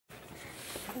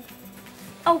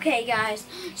Okay, guys.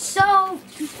 So,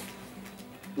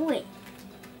 wait.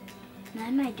 Why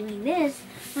am I doing this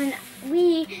when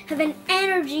we have an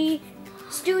energy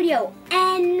studio?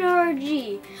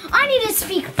 Energy. I need to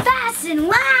speak fast and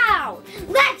loud.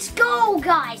 Let's go,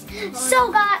 guys.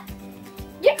 So, guys,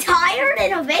 you're tired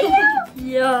in a video?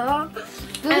 Yeah.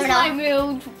 This is my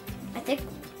mood. I think.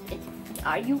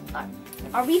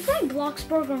 Are we playing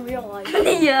Bloxburg in real life?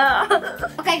 Yeah.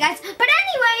 Okay, guys. But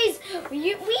anyways,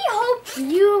 we hope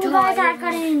you guys are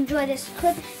gonna enjoy this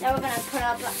clip that we're gonna put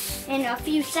up in a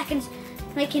few seconds.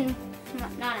 Like in,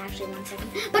 not actually 1 second.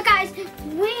 But guys,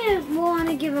 we want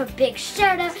to give a big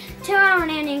shout out to our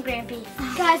Nanny and Grampy.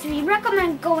 Guys, we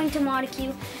recommend going to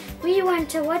Montague. We went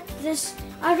to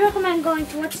I recommend going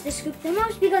to What's the Scoop the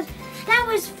most because that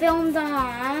was filmed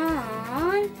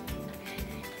on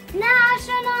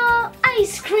National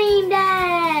Ice Cream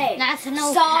Day.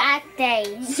 National Cat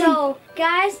Day. So,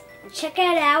 guys, check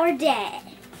out our day.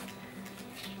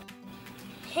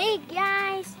 Hey,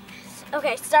 guys.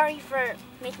 Okay, sorry for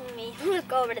making me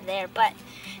look over to there, but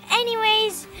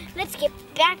anyways, let's get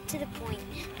back to the point.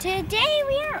 Today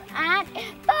we are at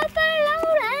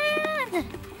Buffaloland.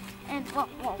 And,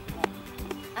 whoa,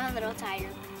 I'm a little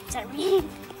tired. Sorry.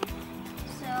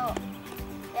 So,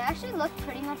 they actually look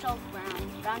pretty much all brown.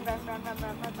 Brown.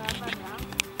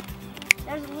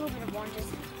 There's a little bit of oranges.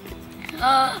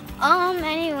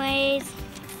 Anyways,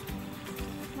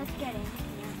 let's get in here.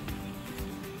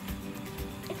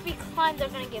 If we climb, they're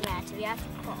gonna get mad, so we have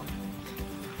to crawl.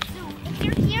 So, if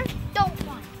you're here, don't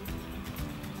climb.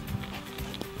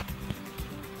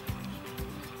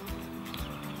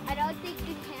 I don't think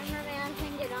the cameraman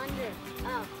can get under.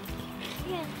 Oh.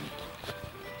 Yeah.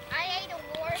 I ate a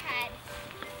warhead.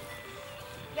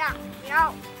 Yeah.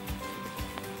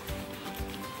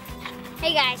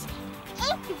 Hey guys,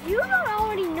 if you don't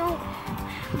already know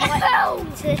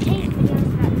what today's video is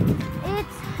about,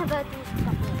 it's about these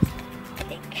buffaloes, I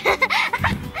think.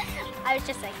 I was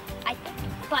just like, I think.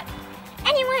 But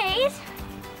anyways,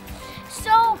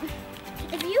 so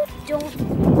if you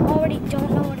already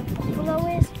don't know what a buffalo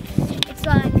is, it's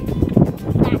like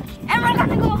that. And we're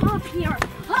gonna go up here.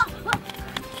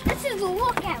 This is a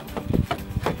lookout.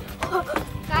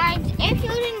 Guys, if you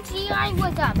didn't see, I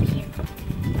was up here.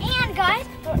 And guys,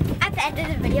 at the end of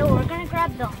the video, we're gonna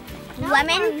grab the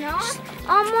lemon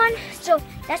one. So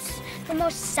that's the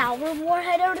most sour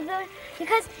warhead out of there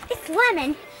because it's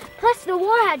lemon plus the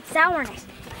warhead sourness.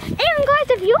 And guys,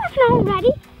 if you haven't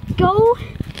already, go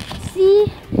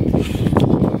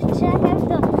check out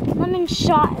the lemon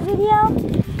shot video.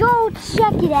 Go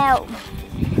check it out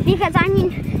because I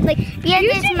mean, like, He has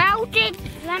this melted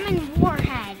lemon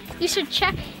warhead. You should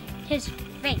check his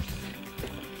face.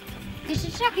 You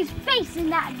should check his face in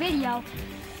that video.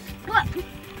 But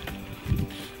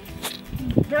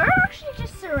they're actually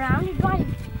just surrounded by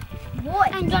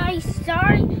wood. And guys,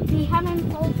 sorry we haven't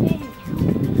posted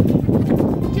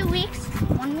in 2 weeks,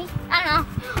 1 week. I don't know.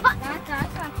 But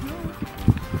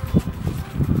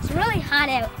it's really hot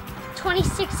out.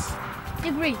 26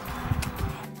 degrees.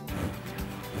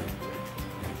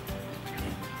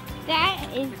 That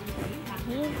is.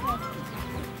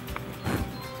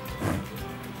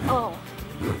 Oh,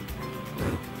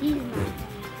 He's not.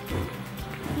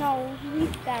 No, we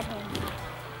got him.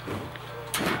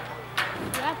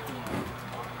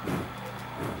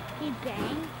 He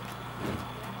banged.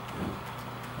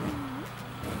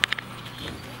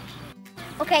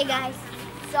 okay, guys.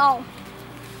 So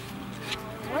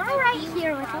we're right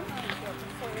here with him,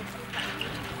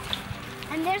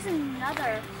 and there's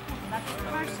another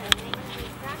person.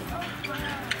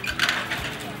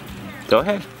 Go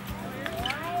ahead.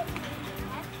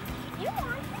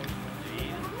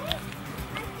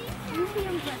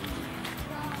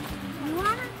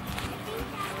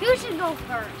 You should go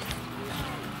first.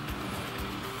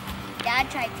 Dad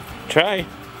tried to. Try. Hey,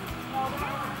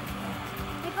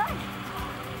 bud.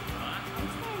 I'm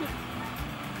standing.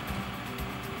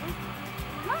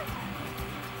 Come on.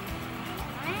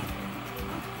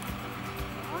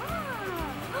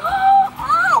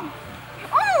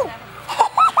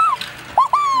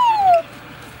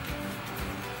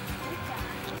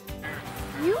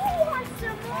 You want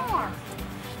some more?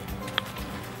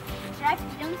 Should I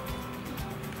feed him?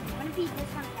 I'm gonna feed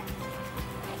this one again.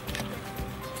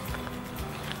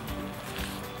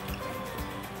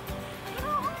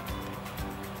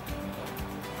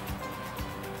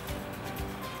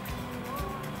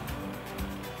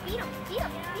 Feed him.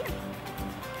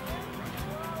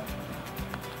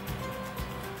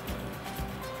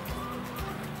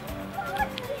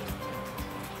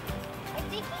 I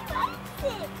think he likes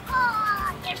it. Oh,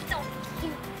 you're so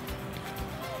cute.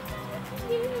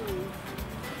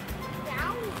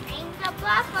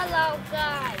 Buffalo,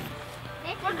 guys.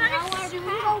 We're gonna soon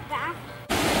go back.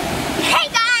 Hey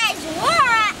guys, we're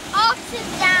at Austin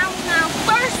down now.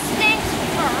 First things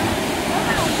first. We're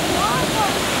gonna walk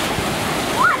over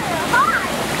water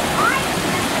high.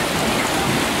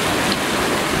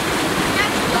 Now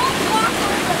don't walk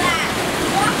over that.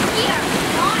 Walk here,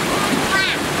 not on the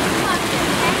left.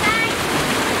 Okay, guys?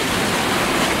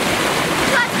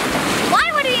 Because why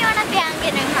would you want to be on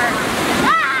getting hurt?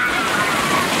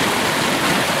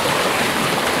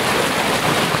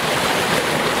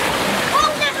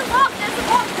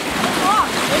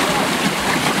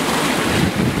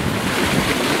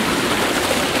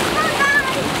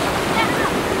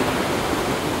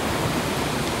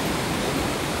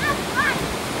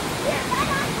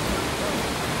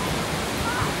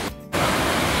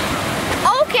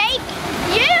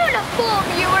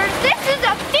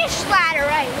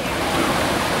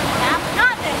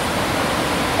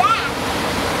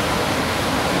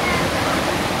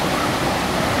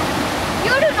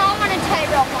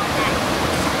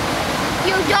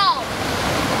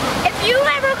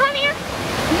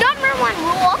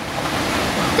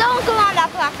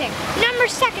 Number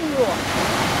second rule.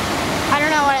 I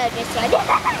don't know what I just said.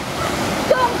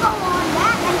 Don't go on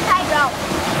that and tightrope.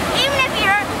 Even if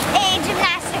you're a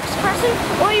gymnastics person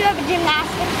or you have a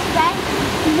gymnastics friend,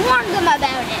 warn them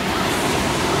about it.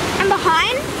 I'm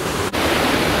behind.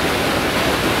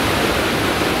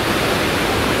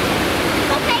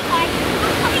 Okay, guys,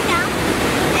 I'm coming down,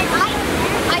 and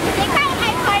I think I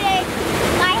had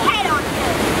my head on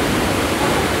it.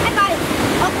 And guys,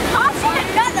 also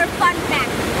another fun fact.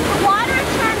 The water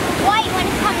turns white when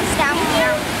it comes down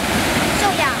here. So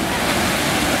yeah.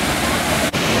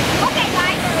 Okay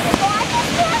guys, so I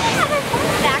just have another fun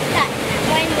fact that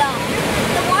when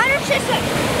the water's just like,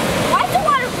 why is the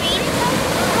water green?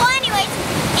 Well anyways,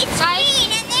 it's green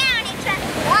and then it turns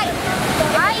white.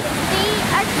 I see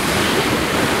a tree.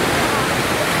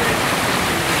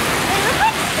 It looks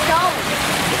like stone.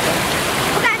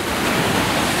 Okay.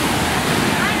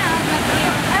 I know, but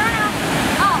I don't know.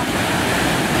 Oh.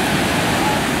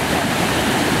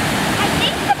 I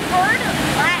think the bird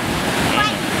left.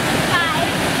 Like,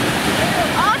 guys,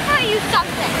 I'll tell you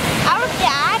something. Our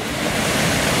dad,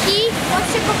 he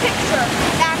took a picture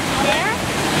back there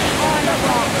on the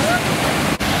wall.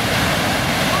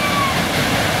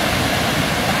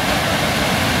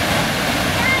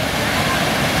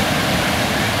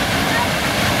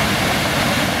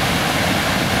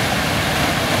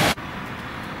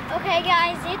 Okay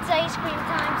guys, it's ice cream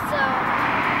time, so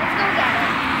let's go get it.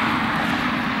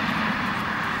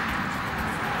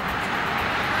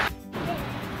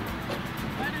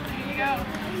 There you go.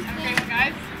 Okay,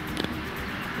 guys.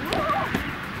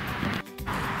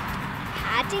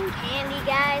 Cotton candy,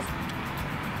 guys.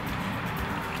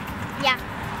 Yeah.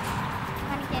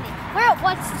 Cotton candy. Where?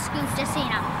 What's the school, just so you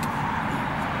know?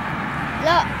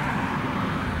 Look.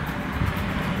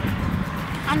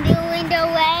 I'm doing the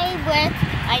way with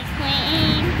ice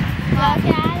cream. Look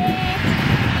at it.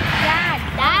 Yeah,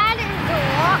 that is a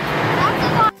lot. That's a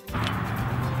lot.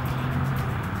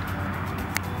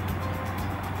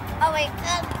 Oh wait,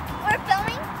 we're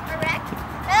filming, correct?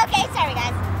 Okay, sorry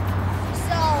guys.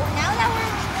 So now that we're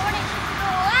recording,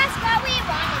 the last spot we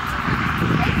wanted to come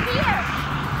is here.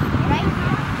 Right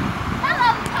here.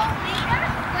 Hello, co-leader.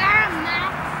 Where am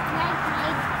I?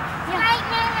 Right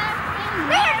now.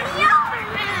 Where's your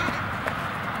mouth?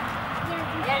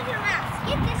 There's your mouth.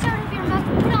 Get this out of your mouth.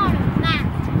 Put it on a mouth.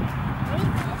 What is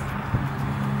this?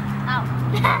 Oh.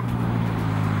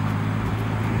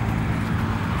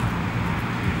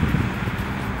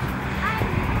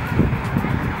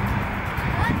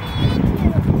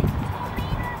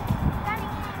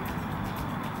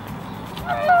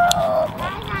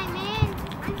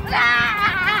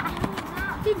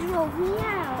 He drove me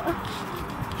out.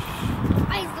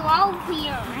 I drove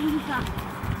here.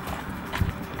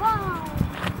 Whoa.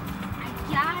 I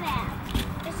got it.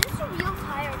 Is this a real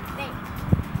tire thing?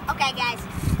 Okay, guys,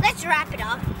 let's wrap it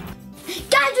up.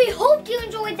 Guys, we hope you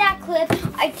enjoyed that clip.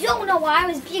 I don't know why I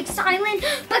was being silent,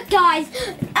 but guys,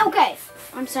 okay.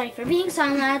 I'm sorry for being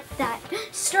silent at that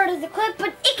start of the clip,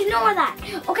 but ignore that.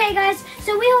 Okay, guys,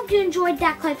 so we hope you enjoyed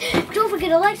that clip. Don't forget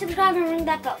to like, subscribe, and ring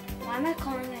that bell. Why am I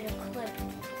calling it a clip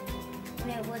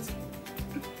when it was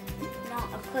not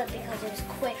a clip because it was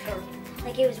quicker?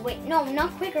 Like it was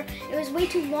not quicker. It was way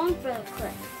too long for a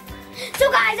clip. So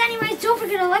guys, anyways, don't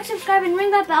forget to like, subscribe, and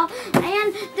ring that bell.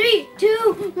 And 3,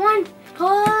 2, 1,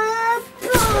 clip.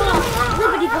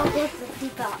 Flippity flop, flippity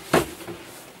flop.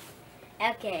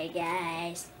 Okay,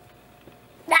 guys.